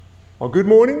Well, good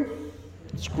morning.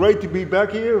 It's great to be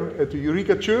back here at the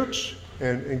Eureka Church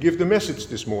and give the message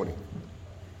this morning.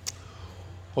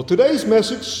 Well, today's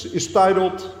message is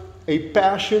titled A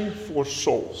Passion for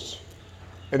Souls.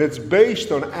 And it's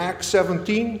based on Acts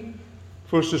 17,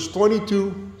 verses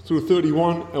 22 through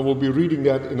 31, and we'll be reading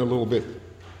that in a little bit.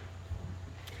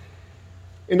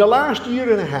 In the last year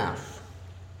and a half,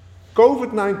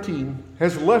 COVID-19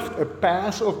 has left a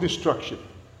path of destruction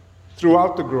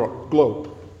throughout the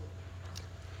globe.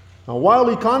 Now, while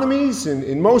economies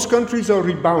in most countries are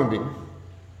rebounding,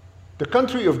 the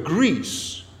country of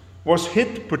Greece was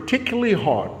hit particularly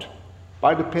hard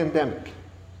by the pandemic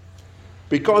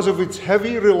because of its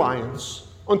heavy reliance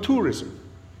on tourism.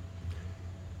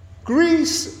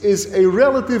 Greece is a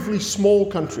relatively small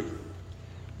country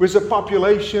with a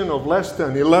population of less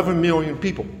than 11 million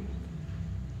people.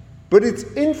 But its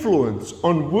influence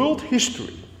on world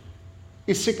history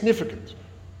is significant.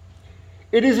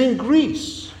 It is in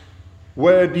Greece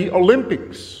where the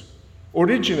Olympics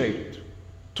originated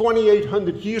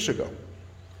 2,800 years ago.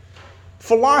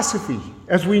 Philosophy,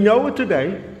 as we know it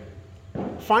today,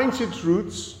 finds its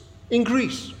roots in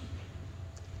Greece.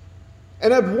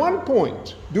 And at one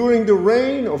point, during the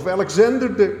reign of Alexander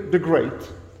the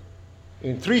Great,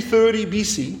 in 330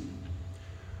 BC,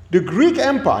 the Greek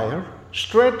Empire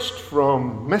stretched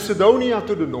from Macedonia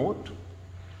to the north,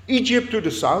 Egypt to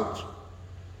the south,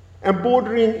 and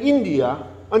bordering India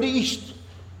on the east.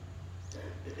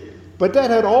 But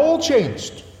that had all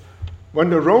changed when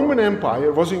the Roman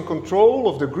Empire was in control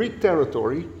of the Greek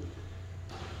territory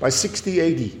by 60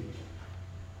 AD.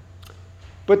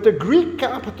 But the Greek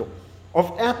capital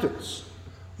of Athens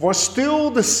was still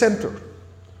the center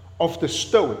of the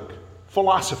Stoic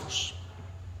philosophers.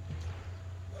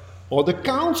 Well, the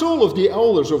council of the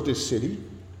elders of this city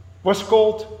was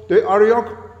called the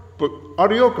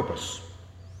Areopagus.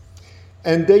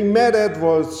 And they met at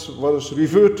what was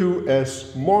referred to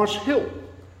as Mars Hill,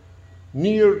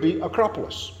 near the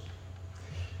Acropolis.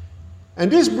 And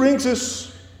this brings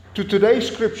us to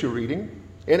today's scripture reading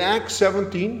in Acts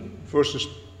 17, verses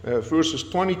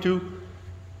 22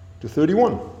 to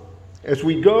 31, as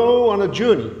we go on a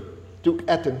journey to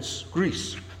Athens,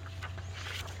 Greece.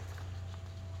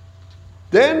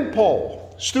 Then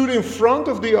Paul stood in front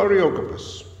of the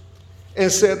Areopagus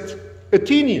and said,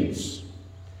 "Athenians,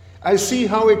 I see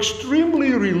how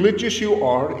extremely religious you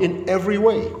are in every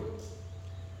way.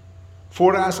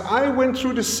 For as I went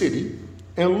through the city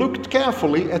and looked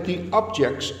carefully at the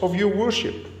objects of your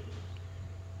worship,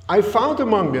 I found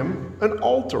among them an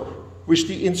altar with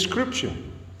the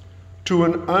inscription, 'To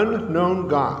an unknown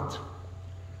God.'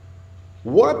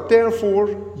 What therefore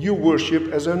you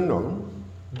worship as unknown,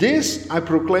 this I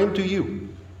proclaim to you.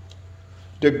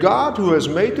 The God who has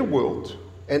made the world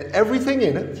and everything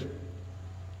in it,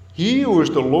 He who is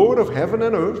the Lord of heaven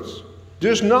and earth,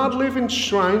 does not live in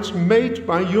shrines made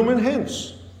by human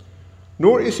hands,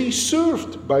 nor is He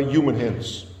served by human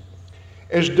hands,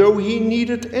 as though He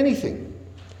needed anything,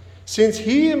 since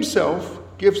He Himself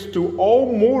gives to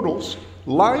all mortals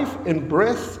life and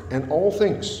breath and all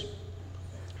things.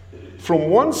 From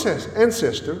one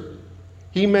ancestor,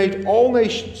 He made all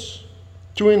nations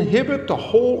to inhabit the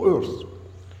whole earth,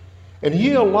 and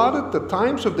He allotted the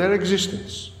times of their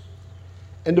existence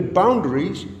and the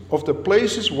boundaries of the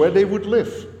places where they would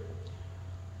live,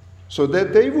 so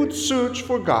that they would search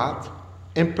for God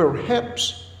and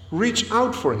perhaps reach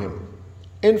out for Him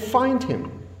and find Him,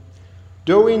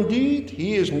 though indeed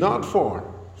He is not far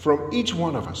from each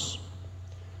one of us.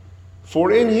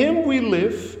 For in Him we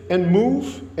live and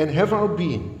move and have our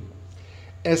being,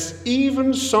 as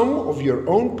even some of your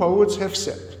own poets have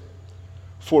said,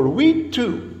 for we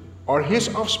too are His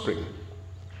offspring.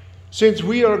 Since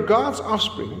we are God's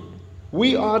offspring,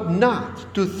 we ought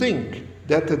not to think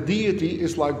that the deity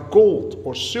is like gold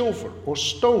or silver or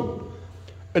stone,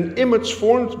 an image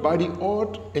formed by the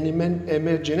art and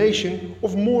imagination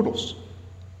of mortals.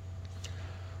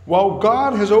 While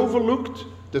God has overlooked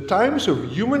the times of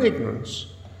human ignorance,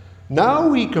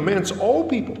 now He commands all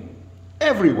people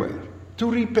everywhere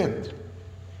to repent,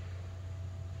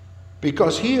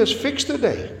 because He has fixed a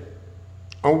day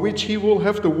on which He will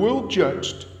have the world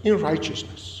judged in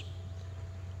righteousness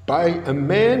by a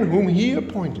man whom He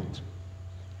appointed.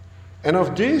 And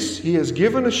of this He has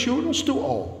given assurance to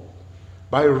all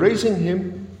by raising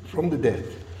Him from the dead."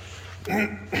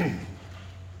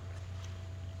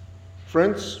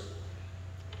 Friends,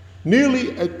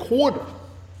 nearly a quarter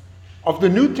of the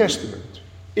New Testament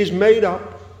is made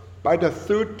up by the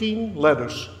 13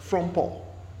 letters from Paul.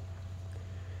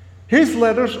 His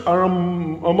letters are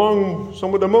among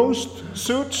some of the most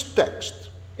searched texts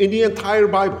in the entire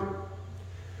Bible.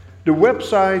 The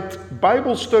website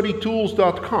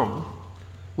BibleStudyTools.com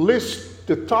lists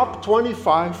the top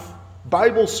 25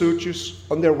 Bible searches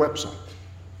on their website.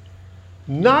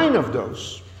 9 of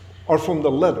those are from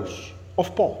the letters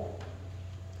of Paul.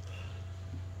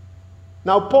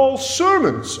 Now, Paul's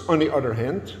sermons, on the other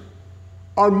hand,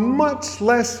 are much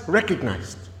less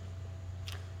recognized.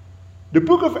 The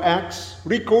book of Acts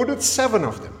recorded 7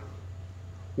 of them.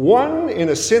 1 in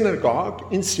a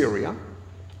synagogue in Syria.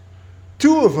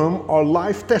 2 of them are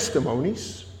live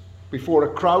testimonies before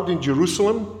a crowd in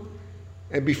Jerusalem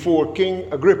and before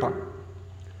King Agrippa.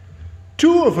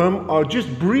 2 of them are just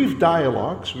brief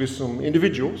dialogues with some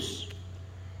individuals.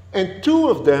 And 2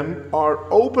 of them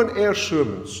are open-air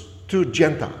sermons to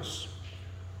Gentiles.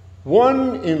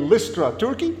 1 in Lystra,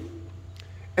 Turkey,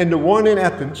 and the 1 in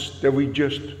Athens that we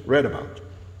just read about.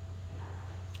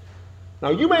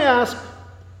 Now you may ask,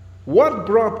 what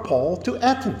brought Paul to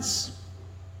Athens?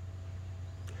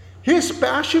 His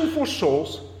passion for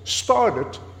souls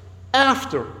started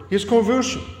after his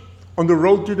conversion on the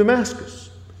road to Damascus,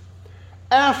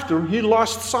 after he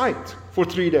lost sight for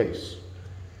 3 days.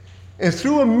 And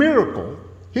through a miracle,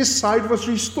 his sight was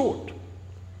restored.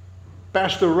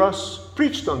 Pastor Russ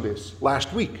preached on this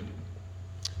last week.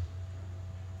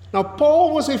 Now,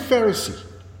 Paul was a Pharisee,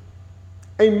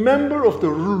 a member of the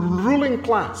ruling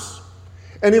class.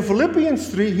 And in Philippians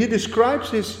 3, he describes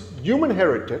his human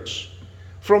heritage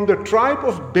from the tribe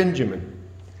of Benjamin,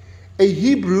 a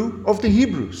Hebrew of the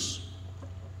Hebrews.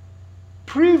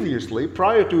 Previously,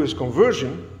 prior to his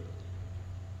conversion,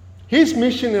 his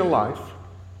mission in life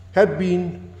had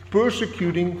been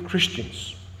persecuting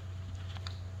Christians.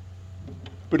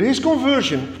 But his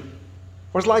conversion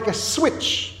was like a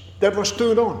switch that was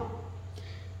turned on.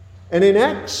 And in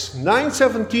Acts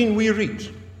 9:17 we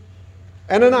read,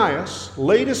 Ananias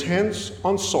laid his hands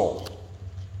on Saul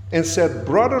and said,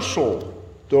 Brother Saul,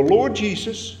 the Lord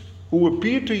Jesus, who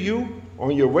appeared to you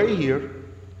on your way here,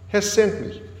 has sent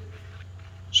me,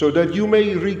 so that you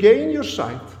may regain your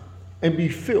sight and be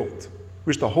filled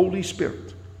with the Holy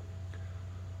Spirit.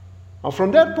 Now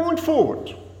from that point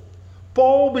forward,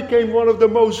 Paul became one of the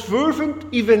most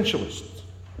fervent evangelists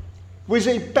with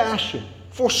a passion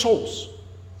for souls.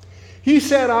 He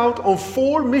set out on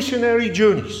 4 missionary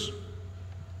journeys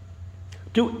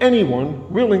to anyone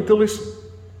willing to listen.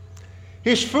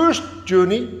 His first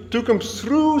journey took him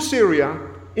through Syria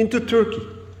into Turkey.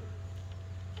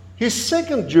 His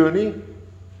second journey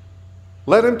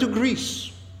led him to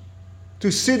Greece, to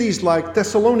cities like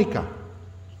Thessalonica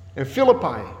and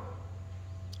Philippi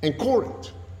and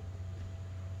Corinth.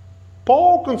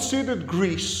 Paul considered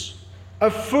Greece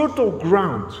a fertile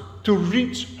ground to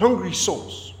reach hungry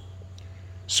souls,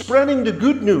 spreading the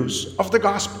good news of the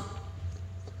gospel.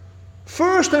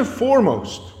 First and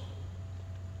foremost,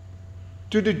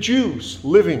 to the Jews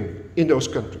living in those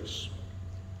countries,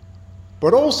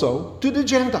 but also to the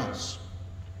Gentiles.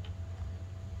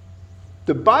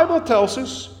 The Bible tells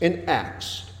us in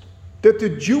Acts that the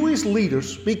Jewish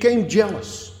leaders became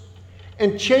jealous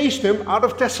and chased him out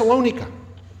of Thessalonica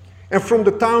and from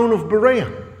the town of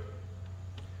Berea.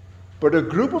 But a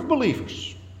group of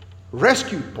believers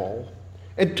rescued Paul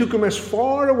and took him as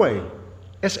far away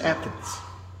as Athens.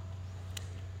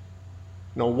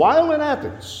 Now, while in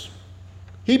Athens,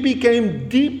 he became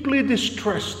deeply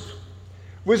distressed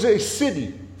with a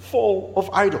city full of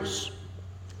idols.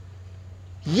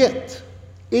 Yet,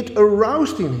 it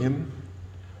aroused in him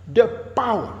the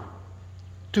power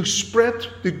to spread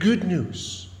the good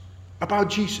news about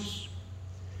Jesus,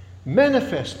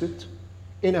 manifested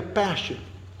in a passion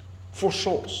for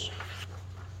souls.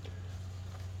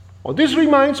 Well, this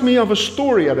reminds me of a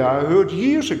story that I heard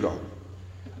years ago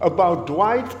about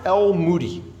Dwight L.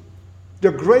 Moody,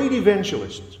 the great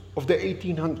evangelist of the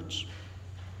 1800s.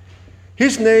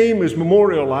 His name is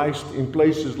memorialized in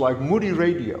places like Moody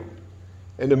Radio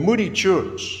and the Moody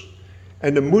Church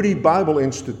and the Moody Bible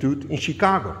Institute in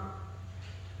Chicago.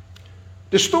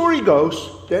 The story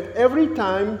goes that every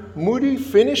time Moody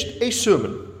finished a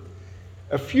sermon,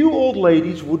 a few old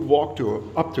ladies would walk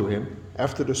up to him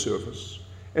after the service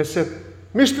and said,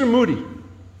 Mr. Moody,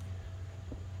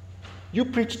 you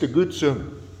preached a good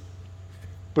sermon,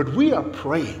 but we are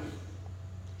praying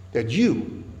that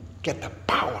you get the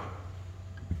power.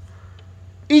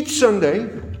 Each Sunday,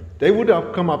 they would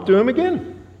come up to him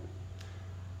again.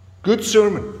 Good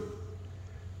sermon,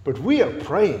 but we are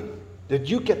praying that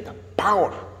you get the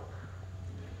power.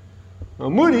 Now,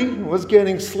 Moody was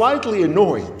getting slightly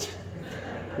annoyed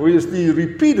with the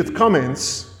repeated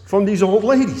comments from these old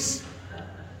ladies.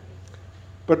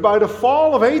 But by the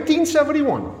fall of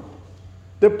 1871,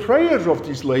 the prayers of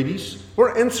these ladies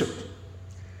were answered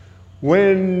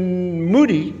when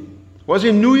Moody was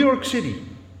in New York City,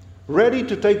 ready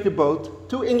to take the boat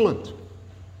to England.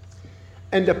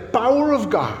 And the power of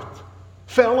God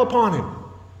fell upon him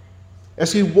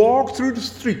as he walked through the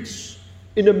streets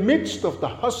in the midst of the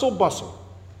hustle-bustle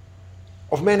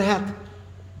of Manhattan.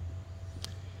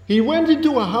 He went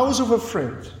into a house of a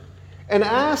friend and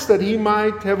asked that he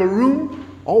might have a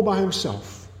room all by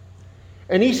himself.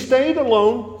 And he stayed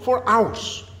alone for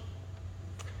hours.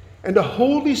 And the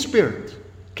Holy Spirit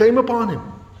came upon him,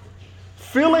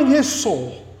 filling his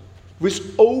soul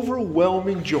with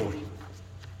overwhelming joy.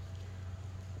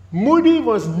 Moody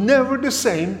was never the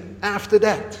same after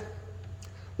that.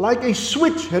 Like a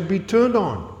switch had been turned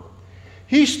on.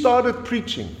 He started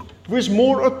preaching with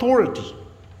more authority,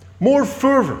 more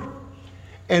fervor,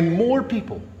 and more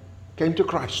people came to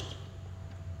Christ.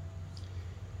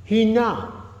 He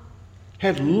now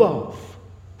had love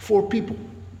for people,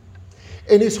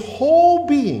 and his whole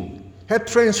being had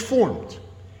transformed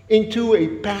into a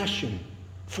passion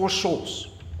for souls.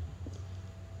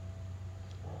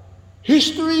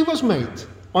 History was made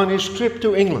on his trip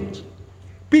to England.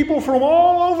 People from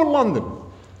all over London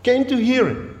came to hear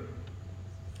him.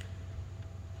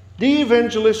 The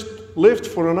evangelist lived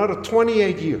for another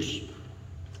 28 years.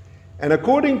 And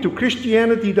according to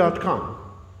Christianity.com,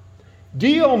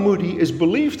 D.L. Moody is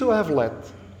believed to have led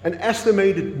an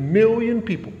estimated 1 million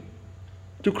people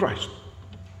to Christ.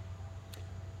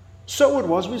 So it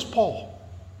was with Paul.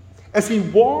 As he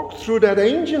walked through that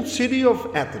ancient city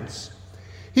of Athens,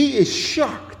 he is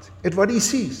shocked at what he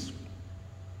sees.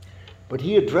 But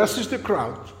he addresses the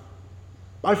crowd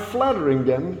by flattering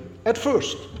them at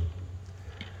first.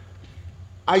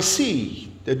 I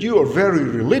see that you are very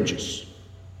religious.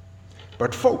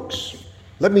 But folks,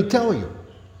 let me tell you,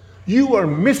 you are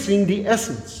missing the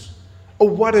essence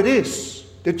of what it is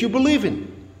that you believe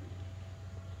in.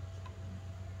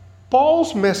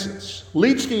 Paul's message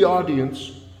leads the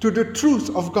audience to the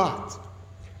truth of God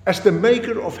as the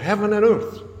maker of heaven and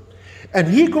earth. And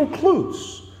he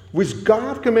concludes with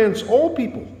God commands all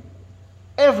people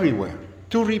everywhere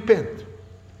to repent.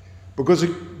 Because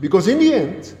in the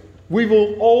end, we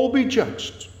will all be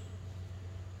judged.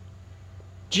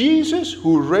 Jesus,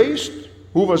 who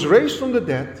was raised from the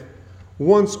dead,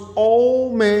 wants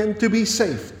all men to be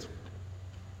saved.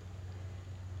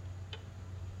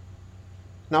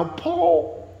 Now,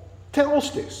 Paul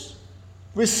tells this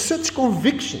with such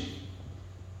conviction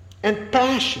and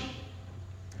passion.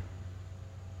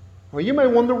 Well, you may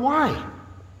wonder why.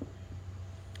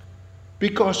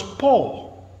 Because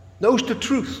Paul knows the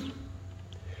truth.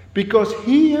 Because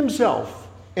he himself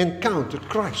encountered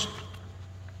Christ.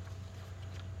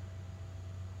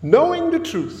 Knowing the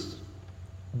truth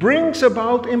brings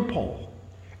about in Paul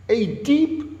a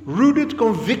deep-rooted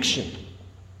conviction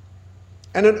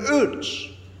and an urge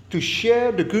to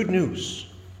share the good news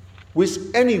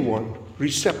with anyone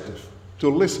receptive to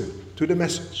listen to the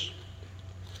message.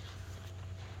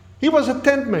 He was a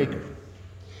tent maker,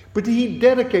 but he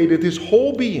dedicated his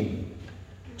whole being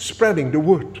spreading the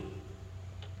word.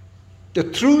 The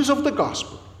truths of the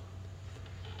gospel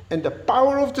and the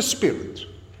power of the Spirit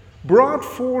brought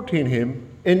forth in him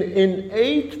an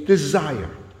innate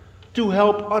desire to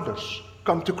help others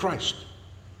come to Christ.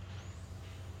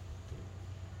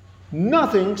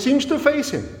 Nothing seems to faze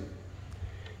him.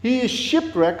 He is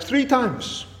shipwrecked 3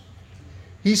 times.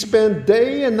 He spent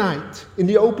day and night in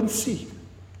the open sea.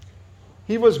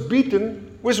 He was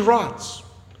beaten with rods,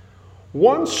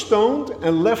 once stoned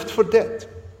and left for dead.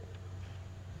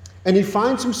 And he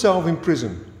finds himself in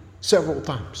prison several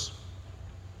times.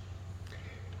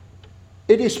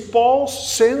 It is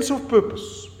Paul's sense of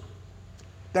purpose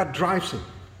that drives him,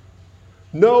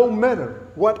 no matter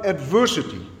what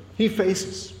adversity he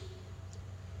faces.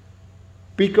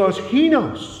 Because he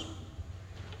knows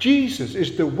Jesus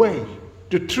is the way,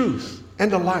 the truth, and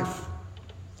the life.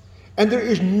 And there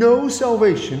is no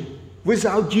salvation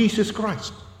without Jesus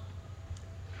Christ.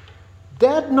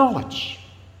 That knowledge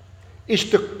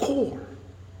is the core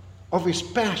of his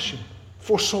passion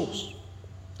for souls.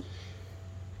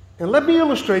 And let me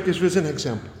illustrate this with an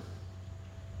example.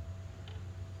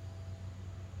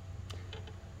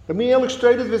 Let me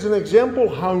illustrate it with an example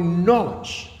how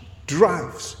knowledge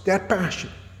drives that passion.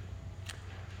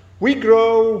 We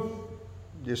grow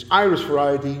this Irish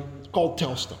variety called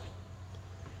Telstar.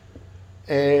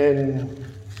 And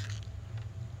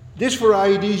this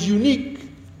variety is unique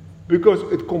because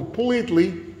it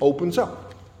completely opens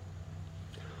up.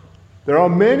 There are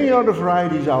many other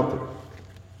varieties out there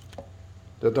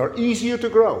that are easier to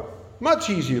grow, much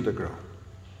easier to grow,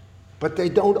 but they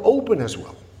don't open as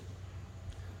well.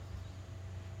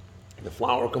 The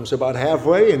flower comes about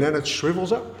halfway and then it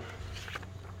shrivels up.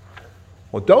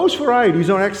 Well, those varieties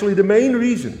are actually the main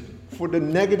reason for the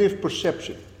negative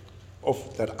perception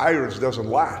of that iris doesn't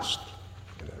last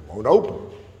and it won't open.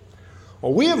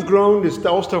 Well, we have grown this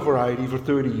Telstar variety for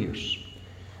 30 years.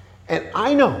 And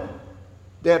I know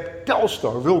that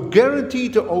Telstar will guarantee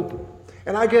to open.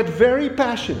 And I get very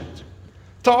passionate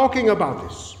talking about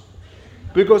this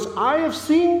because I have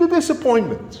seen the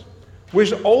disappointment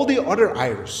with all the other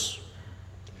iris.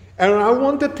 And I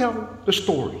want to tell the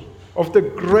story of the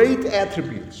great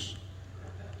attributes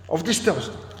of this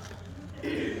Telstar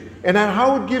and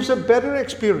how it gives a better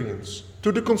experience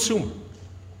to the consumer.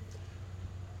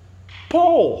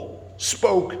 Paul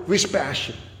spoke with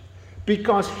passion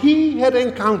because he had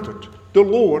encountered the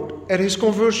Lord at his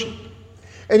conversion,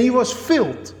 and he was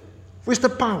filled with the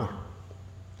power.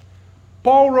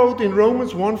 Paul wrote in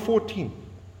Romans 1:14,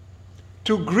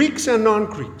 to Greeks and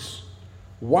non-Greeks,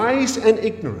 wise and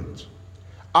ignorant,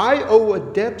 I owe a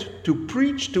debt to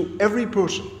preach to every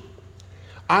person.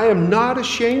 I am not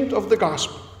ashamed of the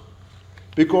gospel,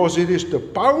 because it is the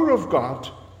power of God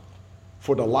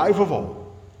for the life of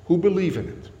all who believe in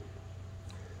it.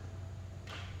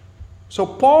 So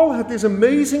Paul had this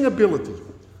amazing ability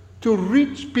to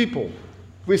reach people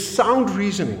with sound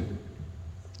reasoning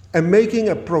and making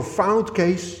a profound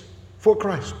case for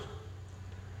Christ.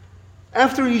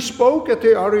 After he spoke at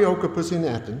the Areopagus in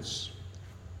Athens,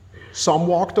 some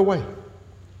walked away,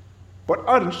 but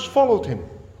others followed him.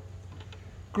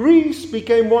 Greece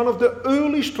became one of the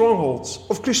early strongholds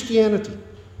of Christianity,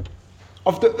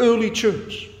 of the early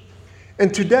church.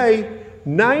 And today,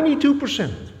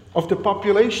 92% of the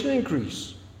population in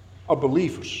Greece are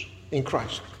believers in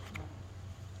Christ.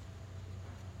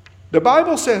 The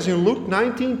Bible says in Luke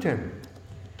 19:10,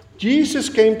 Jesus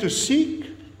came to seek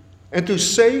and to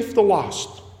save the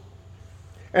lost.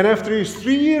 And after his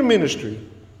 3-year ministry,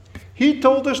 he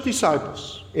told his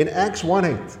disciples in Acts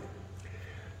 1:8,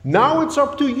 now it's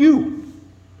up to you.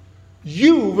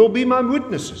 You will be my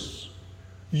witnesses.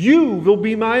 You will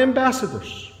be my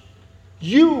ambassadors.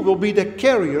 You will be the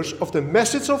carriers of the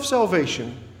message of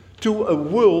salvation to a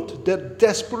world that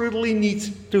desperately needs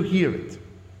to hear it.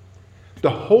 The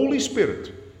Holy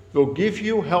Spirit will give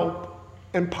you help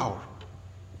and power.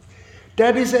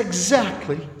 That is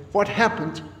exactly what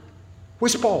happened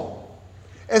with Paul,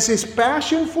 as his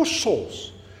passion for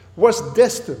souls was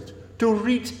destined to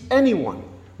reach anyone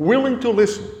willing to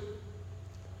listen,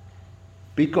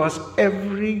 because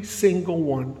every single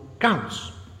one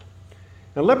counts.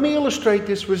 Now let me illustrate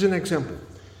this with an example.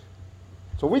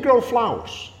 So we grow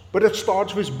flowers, but it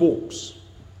starts with bulbs.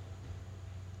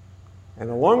 And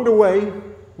along the way,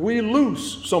 we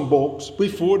lose some bulbs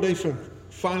before they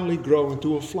finally grow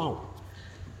into a flower.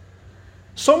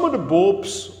 Some of the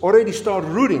bulbs already start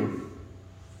rooting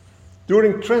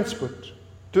during transport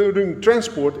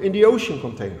in the ocean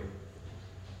container.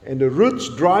 And the roots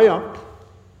dry up,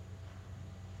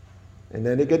 and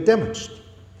then they get damaged.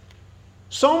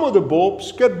 Some of the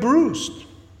bulbs get bruised,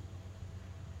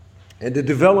 and they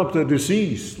develop a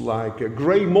disease like a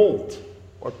gray mold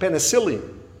or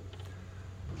penicillium.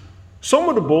 Some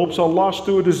of the bulbs are lost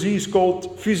to a disease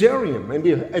called fusarium, and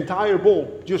the entire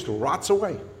bulb just rots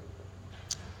away.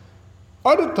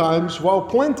 Other times, while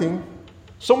planting,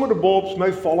 some of the bulbs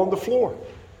may fall on the floor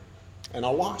and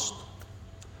are lost.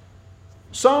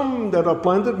 Some that are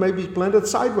planted may be planted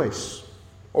sideways,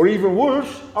 or even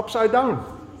worse, upside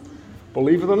down.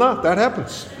 Believe it or not, that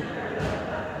happens.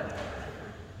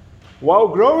 While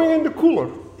growing in the cooler,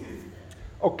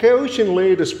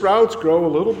 occasionally the sprouts grow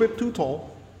a little bit too tall,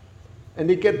 and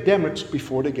they get damaged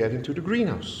before they get into the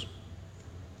greenhouse.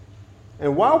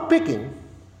 And while picking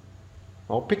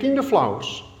the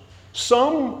flowers,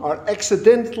 some are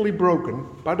accidentally broken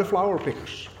by the flower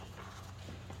pickers.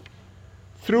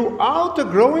 Throughout the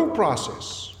growing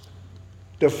process,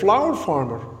 the flower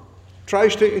farmer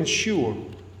tries to ensure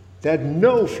that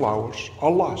no flowers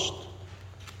are lost.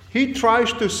 He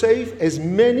tries to save as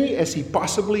many as he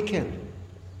possibly can.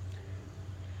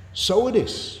 So it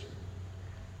is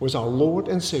with our Lord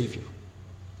and Savior.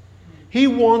 He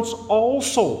wants all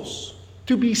souls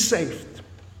to be saved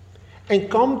and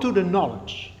come to the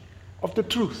knowledge of the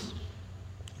truth.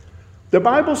 The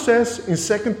Bible says in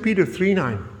 2 Peter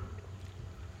 3:9,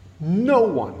 no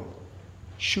one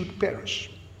should perish.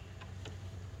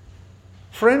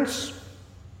 Friends,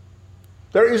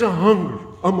 there is a hunger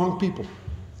among people.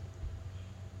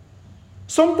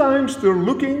 Sometimes they're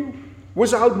looking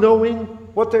without knowing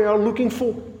what they are looking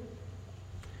for.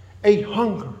 A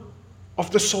hunger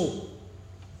of the soul.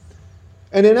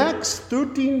 And in Acts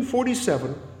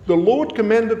 13:47, the Lord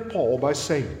commanded Paul by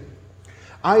saying,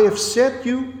 I have set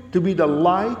you to be the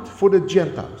light for the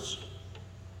Gentiles,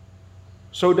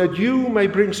 so that you may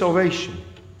bring salvation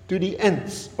to the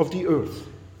ends of the earth.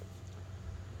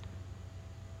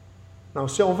 Now,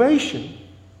 salvation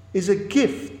is a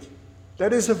gift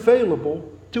that is available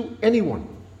to anyone.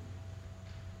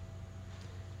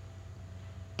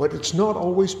 But it's not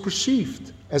always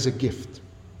perceived as a gift.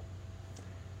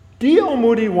 D.L.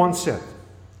 Moody once said,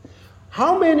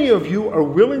 "How many of you are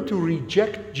willing to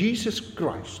reject Jesus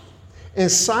Christ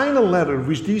and sign a letter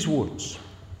with these words?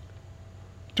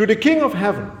 To the King of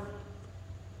Heaven,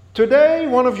 today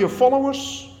one of your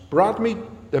followers brought me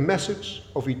the message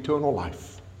of eternal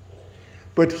life.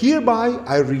 But hereby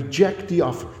I reject the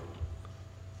offer.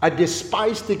 I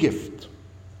despise the gift,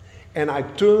 and I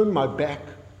turn my back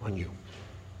on you."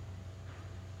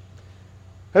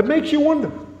 It makes you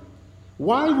wonder,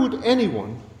 why would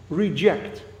anyone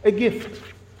reject a gift?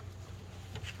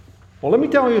 Well, let me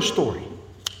tell you a story.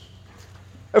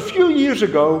 A few years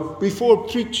ago, before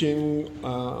preaching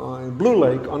in Blue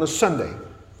Lake on a Sunday,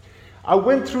 I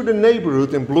went through the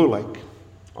neighborhood in Blue Lake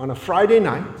on a Friday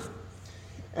night,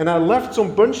 and I left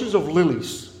some bunches of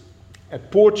lilies at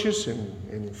porches and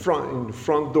in the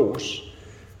front doors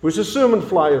with a sermon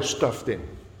flyer stuffed in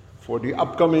for the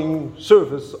upcoming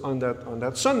service on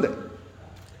that Sunday.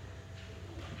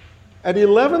 At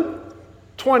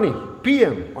 11:20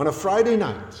 p.m. on a Friday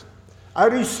night, I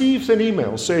received an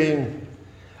email saying,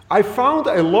 "I found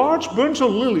a large bunch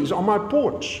of lilies on my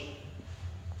porch.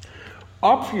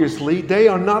 Obviously, they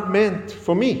are not meant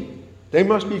for me. They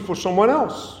must be for someone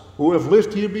else who have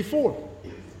lived here before.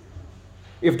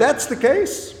 If that's the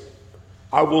case,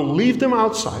 I will leave them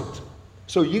outside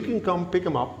so you can come pick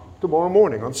them up tomorrow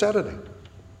morning on Saturday."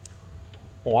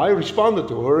 Well, I responded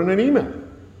to her in an email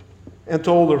and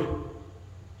told her,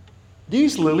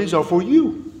 "These lilies are for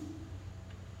you.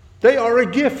 They are a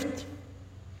gift.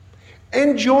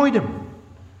 Enjoy them."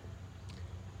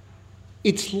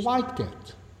 It's like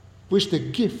that with the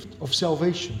gift of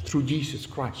salvation through Jesus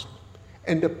Christ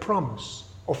and the promise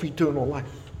of eternal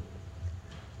life.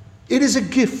 It is a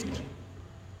gift,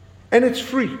 and it's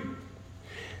free.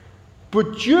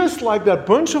 But just like that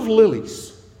bunch of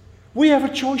lilies, we have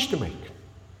a choice to make.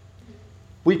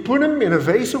 We put them in a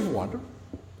vase of water,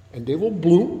 and they will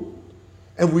bloom,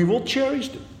 and we will cherish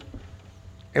them.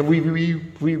 And we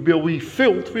will be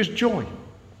filled with joy.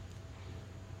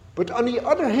 But on the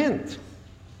other hand,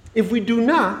 if we do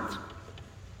not,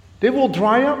 they will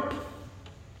dry up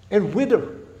and wither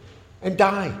and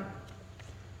die.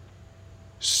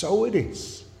 So it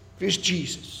is with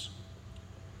Jesus.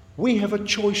 We have a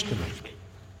choice to make.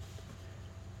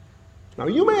 Now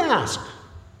you may ask,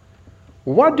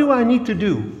 what do I need to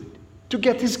do to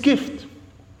get this gift?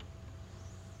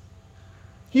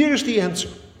 Here's the answer.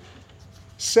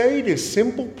 Say this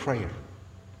simple prayer.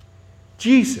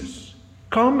 Jesus,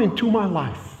 come into my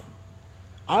life.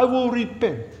 I will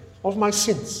repent of my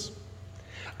sins.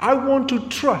 I want to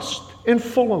trust and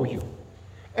follow you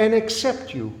and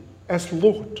accept you as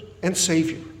Lord and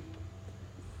Savior.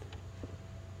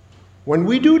 When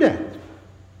we do that,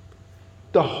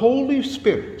 the Holy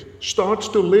Spirit starts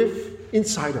to live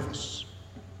inside of us.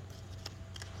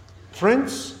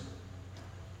 Friends,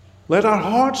 let our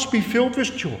hearts be filled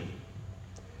with joy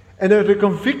and that the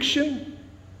conviction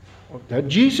that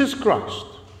Jesus Christ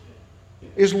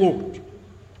is Lord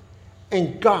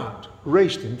and God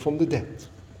raised him from the dead,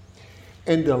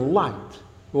 and the light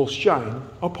will shine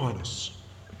upon us.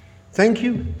 Thank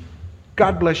you.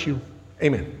 God bless you.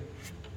 Amen.